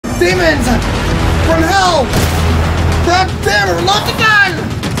Demons! From hell! God damn it! Reload the gun!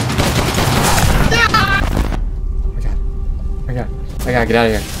 I gotta get out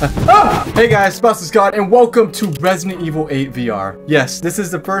of here. Hey guys, TheSpouselessGod, and welcome to Resident Evil 8 VR. Yes, this is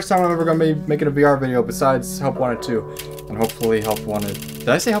the first time I'm ever gonna be making a VR video besides Help Wanted 2. And hopefully Help Wanted... Did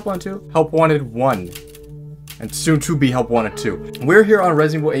I say Help Wanted 2? Help Wanted 1. And soon to be Help Wanted 2. We're here on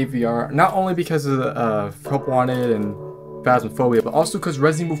Resident Evil 8 VR, not only because of Help Wanted and Phasmophobia, but also because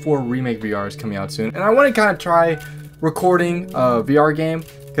Resident Evil 4 Remake VR is coming out soon. And I want to kind of try recording a VR game,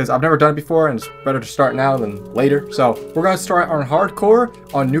 because I've never done it before, and it's better to start now than later. So we're gonna start on hardcore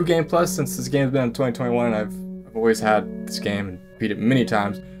on New Game Plus, since this game's been in 2021 and I've always had this game and beat it many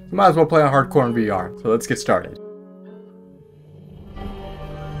times. So might as well play on hardcore in VR. So let's get started.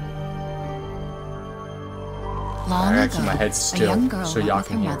 Long ago, my head's still, a young girl so went y'all with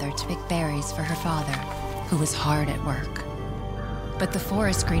her can hear. mother to pick berries for her father, who was hard at work. But the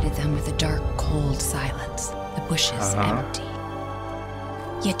forest greeted them with a dark, cold silence, the bushes empty.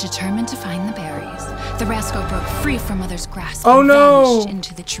 Yet determined to find the berries, the rascal broke free from Mother's grasp and vanished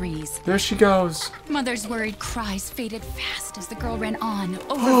into the trees. There she goes. Mother's worried cries faded fast as the girl ran on,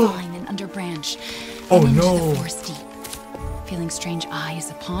 over vine and under branch, Oh, and into no. the forest deep. Feeling strange eyes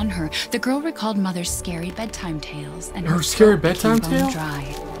upon her, the girl recalled Mother's scary bedtime tales, and Her scary throat bedtime became bone tale?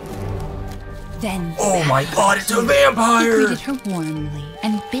 dry. Then, Oh my god, it's a he vampire! greeted her warmly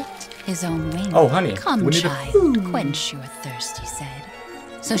and bit his own wing. Oh, honey, Come, we need child, quench your thirst, he said.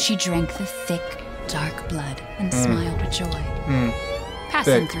 So she drank the thick, dark blood and smiled with joy.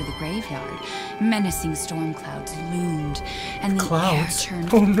 Passing through the graveyard, menacing storm clouds loomed, and the air turned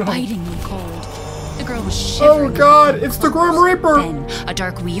bitingly cold. The girl was shivering. Oh god, it's the Grim Reaper! Then a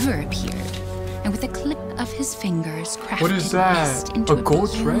dark weaver appeared, and with a clip of his fingers crafted What is that? mist into A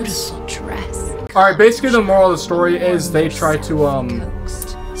gold dress? beautiful dress. Alright, basically the moral of the story is they try to,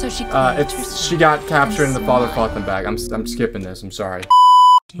 Coaxed. So she clothed herself she got captured and the father smiled. fought them back. I'm skipping this, I'm sorry.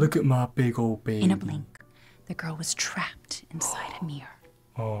 Look at my big old baby. In a blink, the girl was trapped inside a mirror.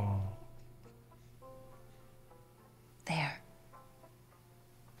 Oh. There.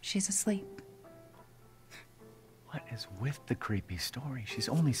 She's asleep. What is with the creepy story? She's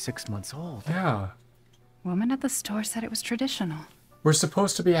only 6 months old. Yeah. Woman at the store said it was traditional. We're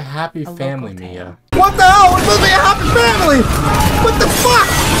supposed to be a happy family, local Mia. tale. What the hell? We're supposed to be a happy family! What the fuck?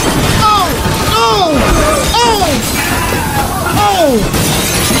 Oh!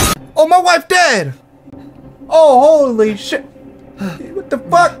 Oh, my wife dead! Oh, holy shit! What the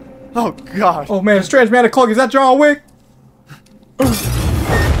fuck? Oh god. Oh man, strange man of cloak, is that John Wick?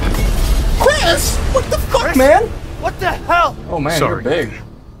 Chris! What the fuck, man? What the hell? Oh man, Sorry. you're big.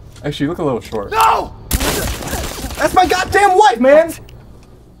 Actually, you look a little short. No! That's my goddamn wife, man!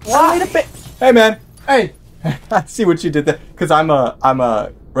 Why? Hey man, hey! I see what you did there. Cause I'm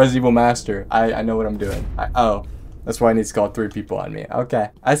a Resident Evil master. I know what I'm doing. Oh, that's why I need to call 3 people on me. Okay,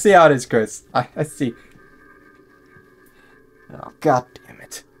 I see how it is, Chris. I see. Oh god damn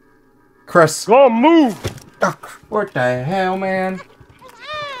it, Chris! Go move! Oh, what the hell, man?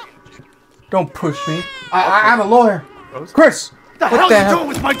 Don't push me. I'm a lawyer. Chris! What What the the hell hell? you doing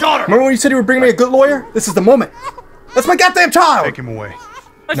with my daughter? Remember when you said you were bringing me a good lawyer? This is the moment. That's my goddamn child! Take him away.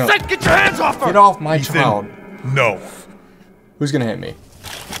 I No. said get your hands off her! Get off my Ethan. child. No. Who's gonna hit me?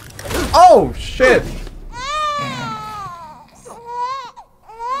 Oh, shit!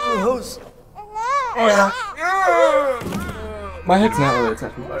 Who's... Oh, yeah. My head's not really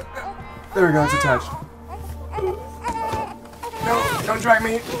attached, but there we go, it's attached. No, don't drag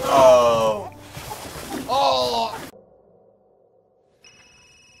me. Oh. Oh.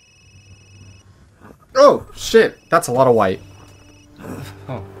 Oh, shit. That's a lot of white.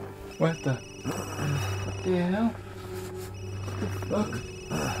 Oh. What the hell? What the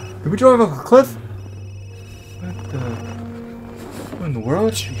fuck? Did we drive off a cliff? What in the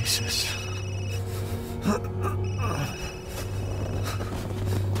world? Jesus.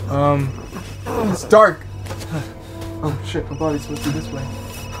 It's dark. Oh shit, my body's supposed to be this way.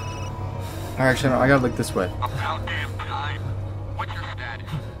 Alright, actually, no, I gotta look this way. About damn time. What's your status?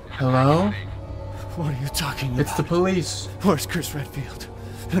 Hello? What are you talking about? It's the police. Where's Chris Redfield?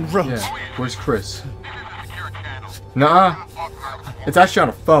 And Rose? Yeah, where's Chris? This is a secure channel. Nuh-uh. It's actually on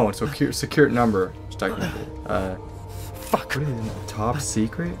a phone, so secure number. It's technically. Fuck. What is it? Top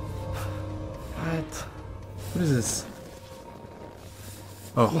secret? What? What is this?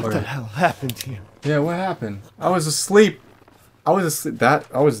 Oh, What okay. the hell happened here? Yeah, what happened? I was asleep. I was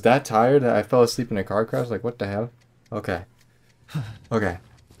that tired that I fell asleep in a car crash. Like, what the hell? Okay. Okay.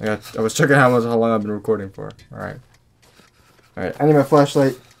 I was checking how long I've been recording for. All right. All right. I need my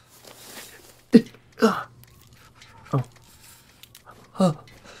flashlight. Oh.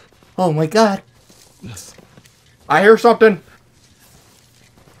 Oh my god. I hear something.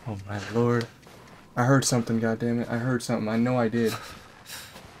 Oh my lord. I heard something, goddammit. I heard something. I know I did.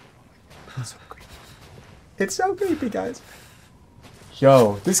 It's so creepy. It's so creepy, guys.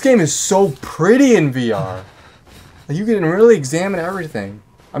 Yo, this game is so pretty in VR. Like, you can really examine everything.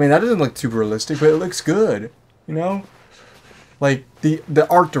 I mean, that doesn't look too realistic, but it looks good. You know? Like, the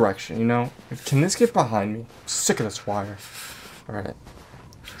art direction, you know? Can this get behind me? I'm sick of this wire. Alright.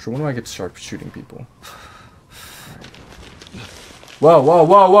 So when do I get to start shooting people? Right. Whoa, whoa,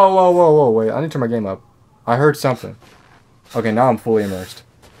 whoa, whoa, whoa, whoa, whoa, wait. I need to turn my game up. I heard something. Okay, now I'm fully immersed.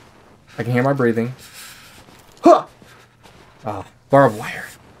 I can hear my breathing. Huh! Oh, barbed wire.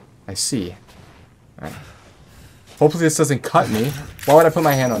 I see. Alright. Hopefully this doesn't cut me. Why would I put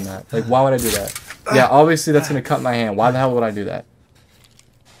my hand on that? Like, why would I do that? Yeah, obviously that's gonna cut my hand. Why the hell would I do that?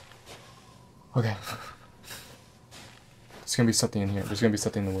 Okay. There's gonna be something in here. There's gonna be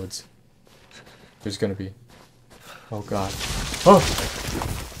something in the woods. There's gonna be. Oh god. Oh!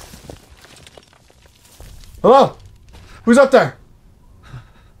 Hello? Who's up there?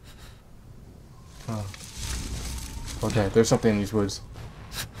 Oh. Okay, there's something in these woods.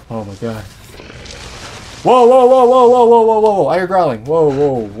 Oh my god. Whoa, whoa, whoa, whoa, whoa, whoa, whoa, whoa, I hear growling. Whoa,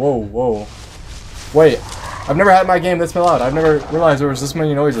 whoa, whoa, whoa. Wait, I've never had my game this loud. I've never realized there was this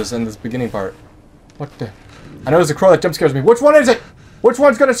many noises in this beginning part. What the? I know there's a crow that jump scares me. Which one is it? Which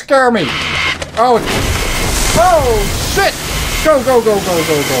one's gonna scare me? Oh, oh shit! Go, go, go, go,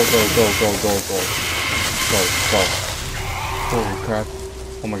 go, go, go, go, go, go, go. Go, go. Holy crap.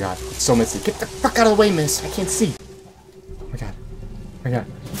 Oh my god, it's so messy. Get the fuck out of the way, miss. I can't see. Oh my god. Oh my god.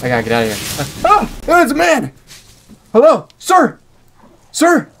 I gotta get out of here. Oh! It's a man! Hello? Sir!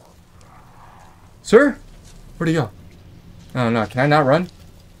 Sir! Sir? Where'd he go? Oh no, can I not run?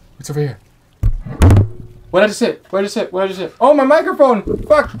 What's over here? What did I just hit? What did I just hit? What did I just hit? Oh, my microphone!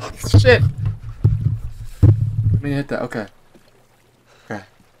 Fuck! Shit! Let me hit that. Okay. Okay.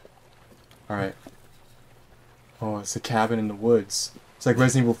 Alright. Oh, it's a cabin in the woods. It's like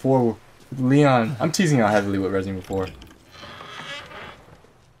Resident Evil 4 with Leon. I'm teasing out heavily with Resident Evil 4.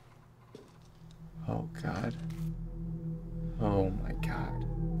 Oh god. Oh my god.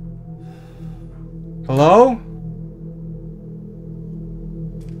 Hello?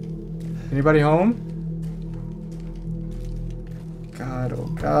 Anybody home? God, oh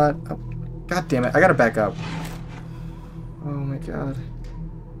god. Oh, god damn it, I gotta back up. Oh my god.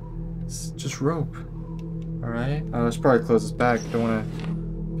 It's just rope. Alright. I should probably close this back. Don't wanna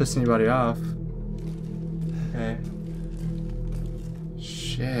piss anybody off. Okay.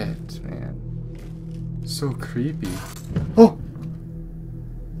 Shit, man. So creepy. Oh!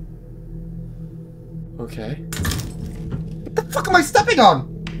 Okay. What the fuck am I stepping on?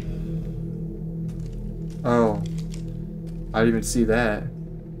 Oh. I didn't even see that.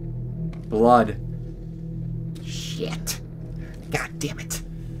 Blood. Shit. God damn it.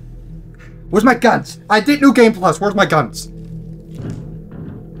 Where's my guns? I did New Game Plus. Where's my guns?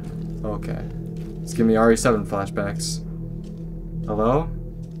 Okay. It's giving me RE7 flashbacks. Hello?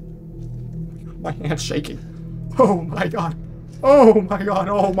 My hand's shaking. Oh my god. Oh my god.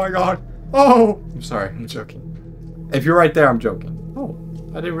 Oh my god. Oh! I'm sorry. I'm joking. If you're right there, I'm joking. Oh.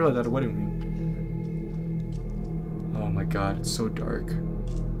 I didn't realize that a wedding ring. Oh my god. It's so dark.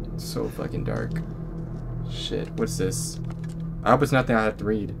 It's so fucking dark. Shit. What's this? I hope it's nothing I have to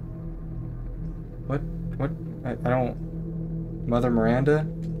read. What? What? I don't... Mother Miranda?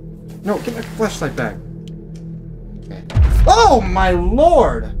 No, get my flashlight back. Okay. Oh my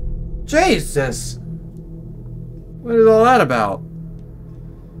lord! Jesus! What is all that about?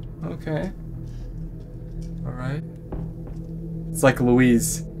 Okay. Alright. It's like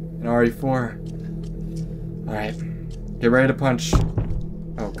Louise in RE4. Alright. Get ready to punch.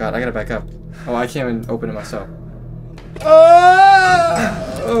 Oh god, I gotta back up. Oh, I can't even open it myself.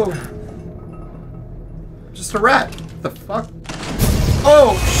 Oh! Just a rat. What the fuck?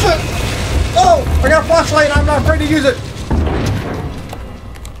 Oh, shit! Oh! I got a flashlight and I'm not afraid to use it!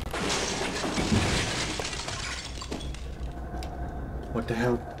 What the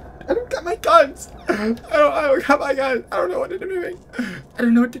hell? I don't got my guns! I don't got my guns! I don't know what to do. I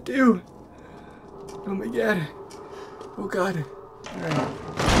don't know what to do. Oh my god. Oh god. Alright.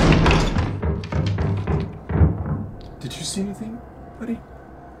 Did you see anything, buddy?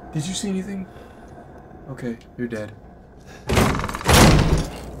 Did you see anything? Okay, you're dead.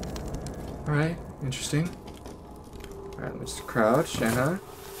 Alright, interesting. Alright, let's crouch,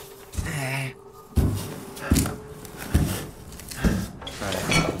 Right.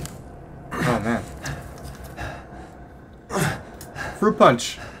 Oh man. Fruit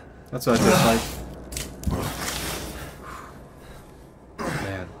punch. That's what it tastes like.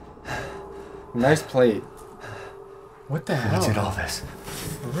 Man. Nice plate. What the hell? Who did all this?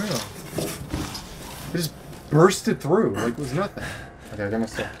 For real. It just bursted through like it was nothing. Okay, I got my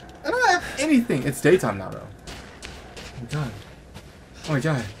stuff. I don't have anything. It's daytime now, though. Oh my god. Oh my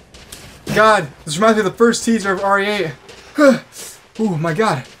god. God, this reminds me of the first teaser of RE8. Oh my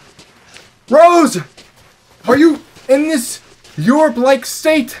god. Rose! Are you in this Europe-like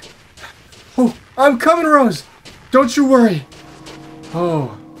state? Oh, I'm coming, Rose. Don't you worry.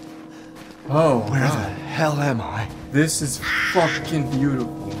 Oh. Oh, Where the hell am I? this is fucking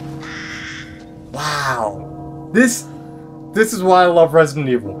beautiful. Wow. This is why I love Resident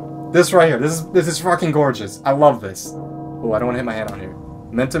Evil. This right here. This is fucking gorgeous. I love this. Oh, I don't want to hit my hand on here.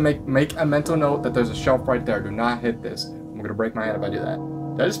 Meant to make a mental note that there's a shelf right there. Do not hit this. I'm gonna break my hand if I do that.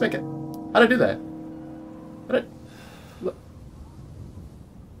 Did I just make it? How did I do that?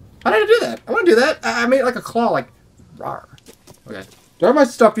 How did I do that? I want to do that. I made like a claw, like. Rawr. Okay. Do I have my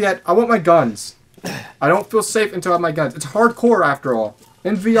stuff yet? I want my guns. I don't feel safe until I have my guns. It's hardcore after all.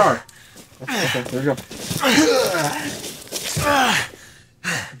 In VR. Okay, there we go.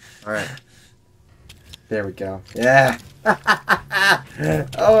 Alright. There we go. Yeah.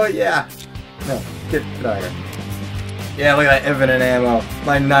 Oh yeah. No, get out of here. Yeah, look at that infinite ammo.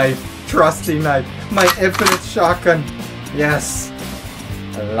 My knife. Trusty knife. My infinite shotgun. Yes.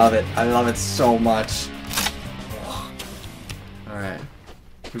 I love it. I love it so much. Alright.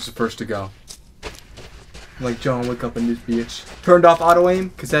 Who's the first to go? Like John Wick up in this bitch. Turned off auto aim,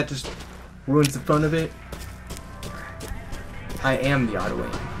 because that just ruins the fun of it. I am the auto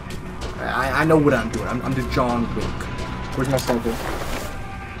aim. I know what I'm doing. I'm the John Wick. Where's my sniper?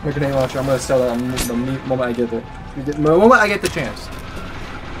 My grenade launcher. I'm gonna sell that the moment I get it. The moment I get the chance.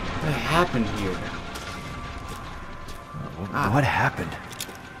 What happened here? What happened?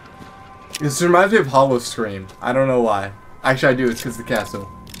 This reminds me of Hollow Scream. I don't know why. Actually, I do. It's because the castle.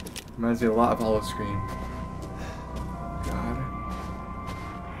 Reminds me a lot of Hollow Scream. God.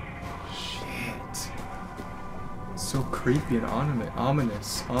 Shit. So creepy and ominous.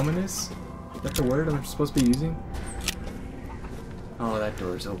 Ominous? Is that the word I'm supposed to be using? Oh, that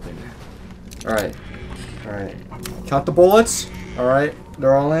door is open. Alright. Alright. Count the bullets. Alright.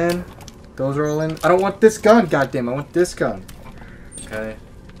 They're all in. Those are all in. I don't want this gun, goddamn. I want this gun. Okay.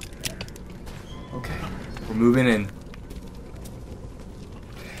 Okay. We're moving in.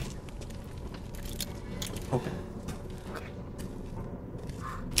 Open. Okay.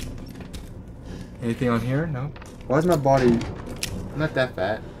 Anything on here? No. Why is my body... I'm not that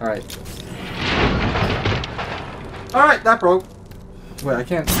fat. Alright. Alright, that broke. Wait, I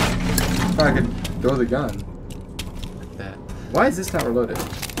can't... I thought I could throw the gun. Like that. Why is this not reloaded?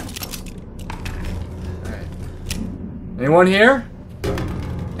 Alright. Anyone here?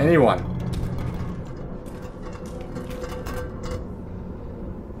 Anyone?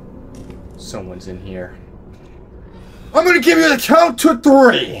 Someone's in here. I'm gonna give you the count to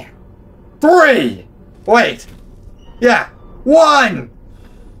 3. 3! Wait. Yeah. 1!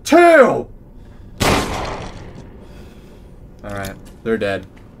 2! Alright. They're dead.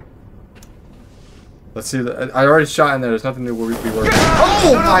 Let's see. I already shot in there. There's nothing to be worried about.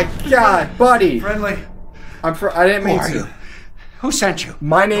 Oh my god, buddy! Friendly. I didn't mean to. Who sent you?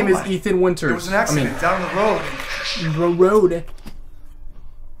 My name is Ethan Winters. There was an accident down the road. Road.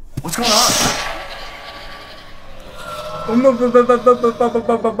 What's going on?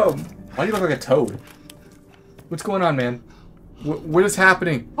 Why do you look like a toad? What's going on, man? What is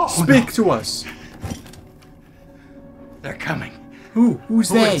happening? Speak to us. They're coming. Who's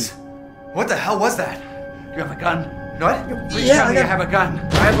they? What the hell was that? Do you have a gun? What? Please Yeah, tell me you have a gun.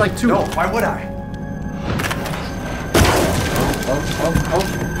 I have like 2. No, why would I? Oh.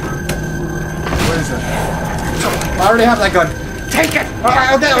 What is it? I already have that gun. Take it!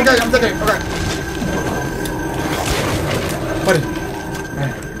 Okay, I'm taking it. Okay. Buddy.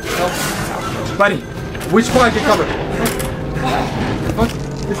 Buddy, which one I can cover? What?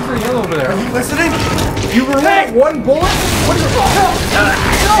 This is a yellow over there. Are you listening? You were hit 1 bullet? What is it?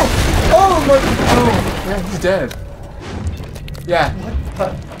 No! Oh my! Oh, yeah, he's dead. Yeah.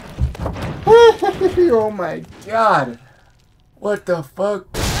 What the? Oh my god! What the fuck?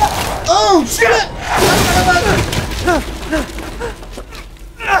 Oh shit!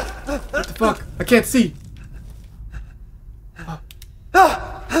 What the fuck? I can't see.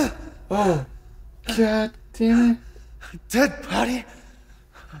 Oh, god damn it! Dead body?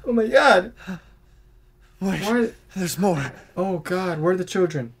 Oh my god! Wait, Why? there's more. Oh god, where are the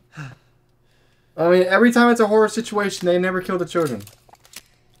children? I mean, every time it's a horror situation, they never kill the children.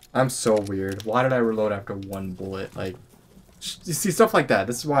 I'm so weird. Why did I reload after 1 bullet? Like, you see stuff like that.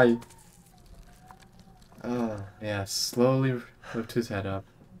 This is why. Oh yeah, slowly lift his head up.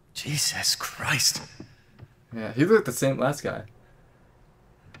 Jesus Christ. Yeah, he looked the same last guy.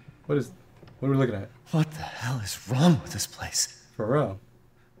 What are we looking at? What the hell is wrong with this place? For real?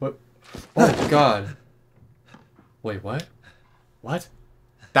 What? Oh God. Wait, what? What?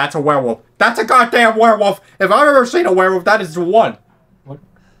 That's a werewolf. That's a goddamn werewolf. If I've ever seen a werewolf, that is the one. What?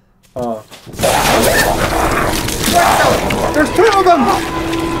 What the? There's 2 of them.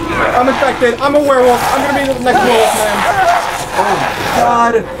 I'm infected. I'm a werewolf. I'm gonna be the next werewolf, man. Oh my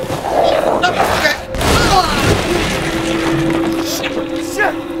God.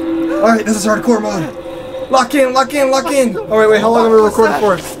 Alright, this is hardcore mode. Lock in, lock in, lock in. Oh wait, how long have we recorded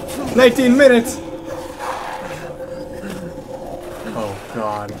for? 19 minutes. Oh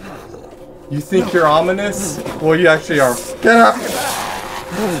God. You think you're ominous? Well, you actually are. Get up!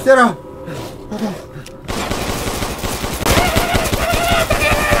 Get up! Okay.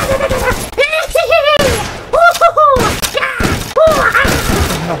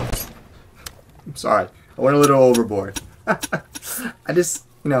 I'm sorry. I went a little overboard. I just,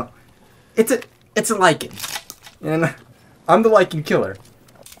 you know, it's a lichen. And I'm the lichen killer.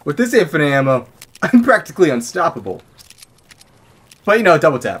 With this infinite ammo, I'm practically unstoppable. But you know,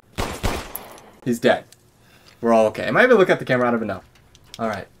 double tap. He's dead. We're all okay. I might even look at the camera, I don't even know.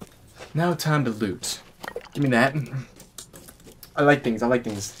 Alright. Now time to loot. Give me that. I like things,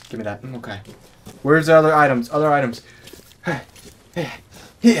 Give me that. Okay. Where's the other items? Other items.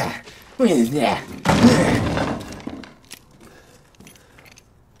 Yeah.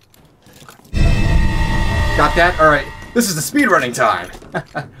 Got that? Alright. This is the speedrunning time.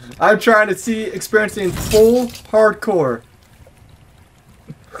 I'm trying to see experiencing full hardcore.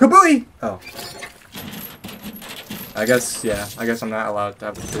 Kabooey! Oh. I guess, yeah. I guess I'm not allowed to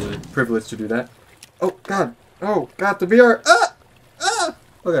have the privilege to do that. Oh, God. Oh, God, the VR. Ah! Ah!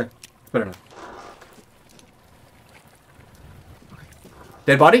 Okay. It's better now.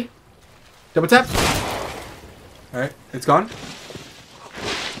 Dead body? Double tap? Alright, it's gone.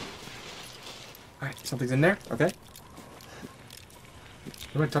 Alright, something's in there. Okay.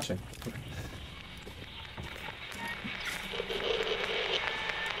 What am I touching? Okay.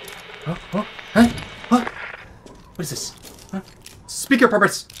 Oh, huh? What? What is this? Huh? Speaker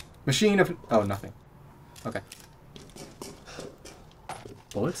purpose! Machine of... Oh, nothing. Okay.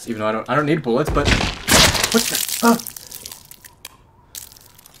 Bullets? Even though I don't need bullets, but... What's that? Huh?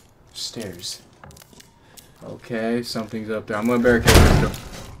 Stairs. Okay, something's up there. I'm gonna barricade the door.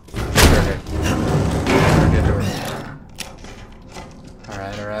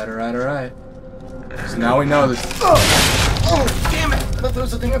 Alright. So now we know this. Oh, damn it! I thought there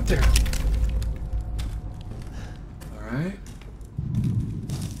was a thing up there. Alright.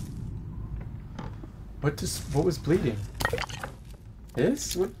 What was bleeding?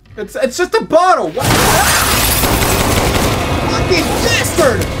 This? What? It's just a bottle! What? Fucking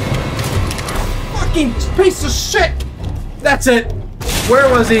bastard! Fucking piece of shit! That's it! Where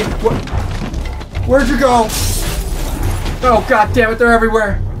was he? Where'd you go? Oh, god damn it, they're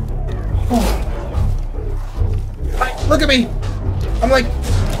everywhere! Oh. Look at me! I'm like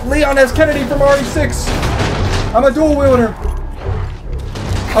Leon S. Kennedy from RE6! I'm a dual wielder!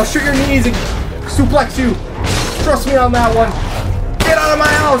 I'll shoot your knees and suplex you! Trust me on that one! Get out of my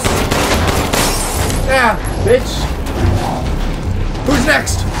house! Yeah, bitch! Who's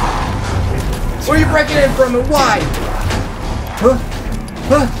next? Where are you breaking in from and why? Huh?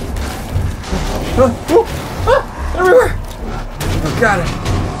 Huh? Huh? Oh! Ah! Everywhere! Oh god!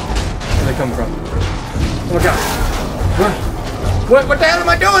 Where are they coming from? Oh my god! What the hell am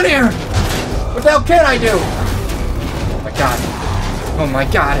I doing here? What the hell can I do? Oh my god! Oh my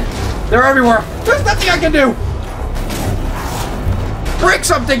god! They're everywhere! There's nothing I can do! Break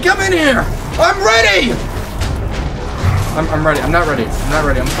something! Come in here! I'm ready! I'm ready. I'm not ready. I'm not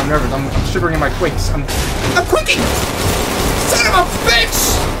ready. I'm nervous. I'm shivering in my quakes. I'm quaking! Son of a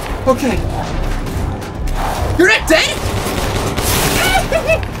bitch! Okay. You're not dead?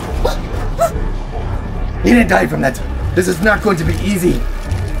 He didn't die from that. This is not going to be easy.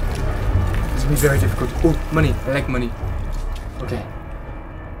 This will be very difficult. Oh, money. I like money. Okay.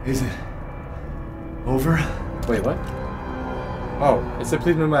 Is it over? Wait, what? Oh, it said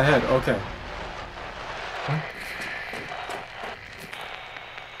please move my head. Okay. Huh?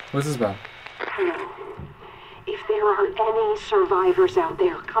 What's this about? If there are any survivors out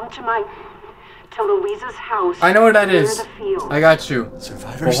there, come to Louisa's house. I know what that is. I got you.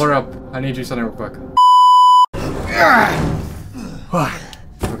 Survivors? Well, hold up. I need you something real quick.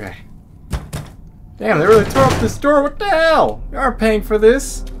 Okay. Damn, they really tore up this door. What the hell? You aren't paying for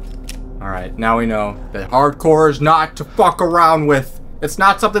this. Alright, now we know that hardcore is not to fuck around with. It's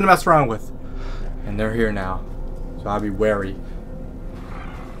not something to mess around with. And they're here now. So I'll be wary.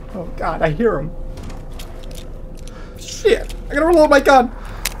 Oh god, I hear him. Shit! I gotta reload my gun!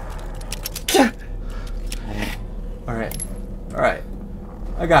 Alright. Alright.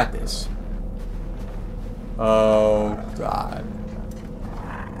 I got this. Oh god.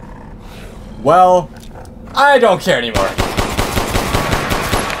 Well, I don't care anymore.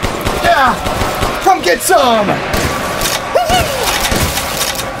 Yeah! Come get some!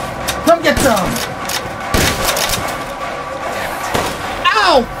 Come get some!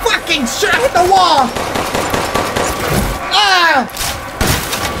 Ow! Fucking shit! I hit the wall! Ah!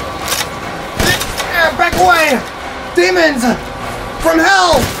 Back away! Demons! From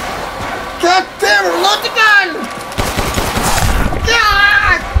hell! God damn it! Reload the gun!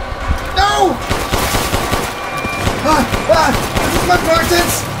 Ah! No! This is much more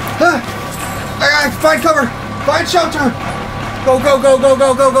intense! I gotta find cover! Find shelter! Go, go, go, go,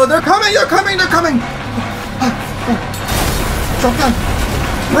 go, go, go! They're coming! They're coming! They're coming! Drop down!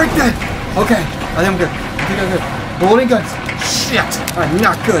 Break that! Okay, I think I'm good. I think I'm good. Loading guns! Shit! I'm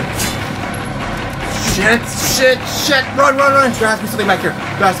not good. Shit! Shit! Shit! Run! Run! Run! There has to be something back here.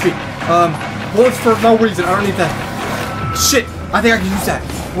 There has to be. Bullets for no reason. I don't need that. Shit! I think I can use that.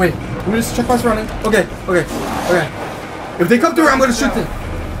 Wait. Let me just check my surroundings. Okay. Okay. Okay. If they come through, I'm gonna shoot them.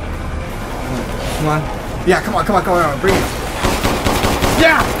 Come on. Yeah, come on, come on, come on. Bring it.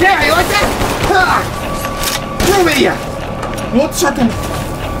 Yeah! Yeah! You like that? Through me! We'll shut them.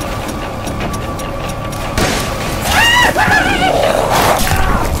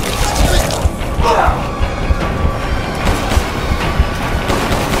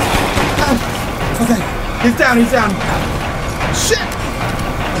 Okay. He's down, he's down. Shit!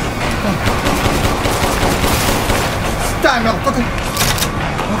 Die, motherfucker!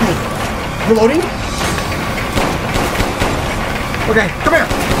 Okay. Reloading? Okay, come here!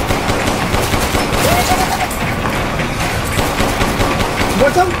 You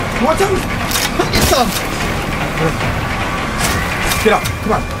want some? You want some? Come get some! Get up,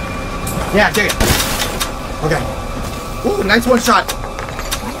 come on. Yeah, dig it. Okay. Ooh, nice one shot.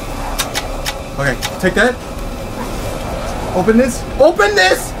 Okay, take that. Open this. Open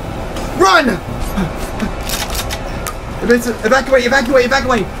this! Run! Evacuate, evacuate,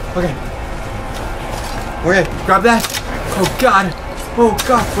 evacuate! Okay. Okay, grab that. Oh god. Oh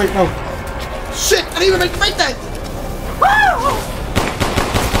god, wait, no. Shit, I didn't even make that!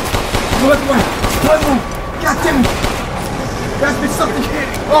 Let's run! Let's run! God damn it! There has to be something.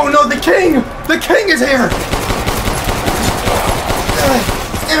 Oh no, the king! The king is here!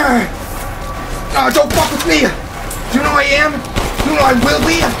 Don't fuck with me! Do you know who I am? Do you know I will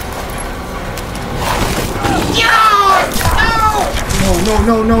be? Yeah! No! No,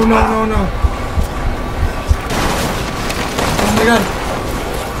 no, no, no, no, no. Oh my god.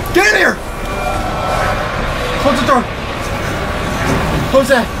 Get in here! Close the door. Close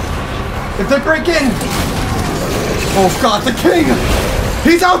that. If they break in. Oh god, the king!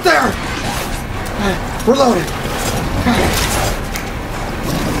 He's out there! We're loaded.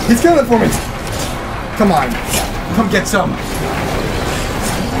 He's coming for me. Come on. Come get some.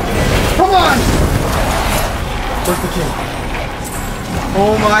 Come on! Where's the king?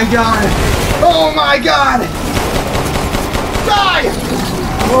 Oh my god! Oh my god! Die!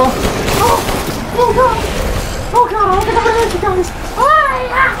 Oh, oh, oh god! Oh god, I don't think I'm gonna hit you guys!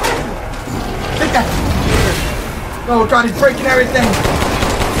 Take that! Oh god, he's breaking everything!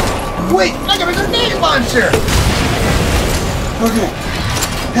 Wait, I got a grenade launcher! Okay.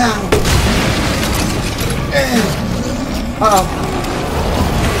 Now. Uh-oh.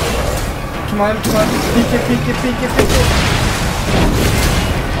 Come on, come on. Peek it, peek it, peek it, peek it.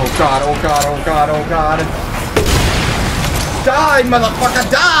 Oh god, oh god, oh god, oh god. Die, motherfucker,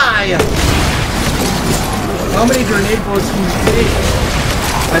 die! How many grenade bullets can you take?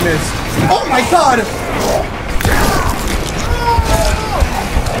 I missed. Oh my god!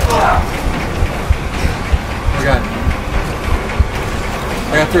 Oh god.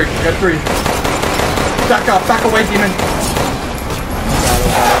 I got three, I got three. Back up, back away, demon.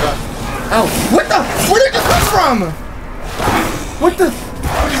 Oh god. Ow, what the? Where did you come from? What the?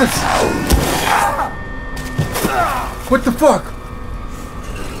 What is this? What the fuck?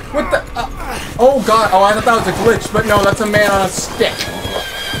 What the? Oh god, oh I thought that was a glitch, but no, that's a man on a stick.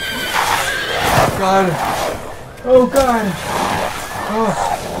 Oh god. Oh god. Oh.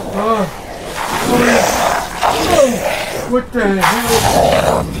 Oh. Oh. What the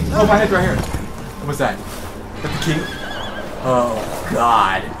hell? Oh, my head's right here. What was that? Is that the king? Oh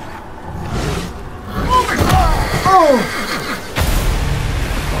god. Oh my god! Oh!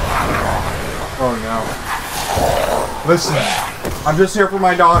 Oh no. Listen, I'm just here for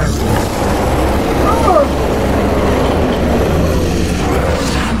my daughter.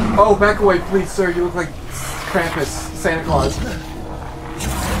 Oh, back away, please, sir. You look like Krampus, Santa Claus.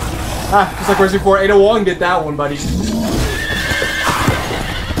 Ah, just like Resident Evil 4, Ada Wong did that one, buddy.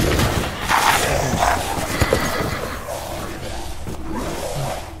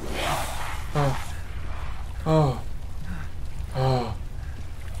 Oh. Oh.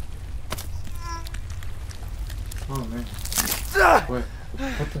 Oh, man. What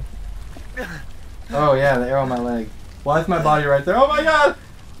the? Oh, yeah, the arrow on my leg. Why is my body right there? Oh, my God!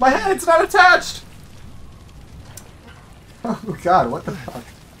 My head's not attached! Oh, God, what the fuck?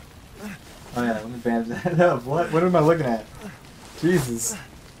 Oh, yeah, let me bandage that up. What am I looking at? Jesus.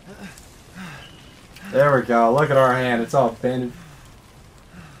 There we go. Look at our hand. It's all bandaged.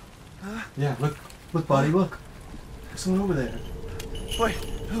 Yeah, look. Look, buddy, look. There's someone over there. Wait.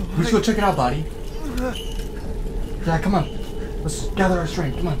 Let's go check it out, buddy. Yeah, come on. Let's gather our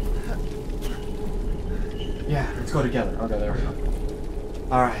strength. Come on. Yeah, let's go together. Okay, there we go.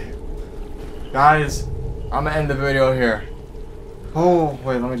 Alright. Guys, I'm gonna end the video here. Oh,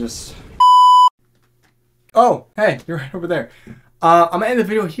 wait, let me just... Oh, hey, you're right over there. I'm gonna end the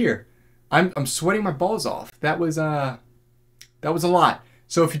video here. I'm sweating my balls off. That was a lot.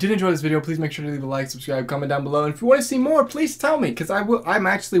 So if you did enjoy this video, please make sure to leave a like, subscribe, comment down below. And if you want to see more, please tell me, because I'm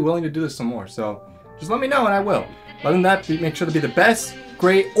actually willing to do this some more. So just let me know and I will. Other than that, make sure to be the best,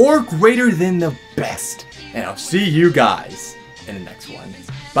 great, or greater than the best. And I'll see you guys in the next one.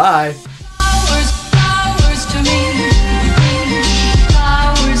 Bye. Flowers to me.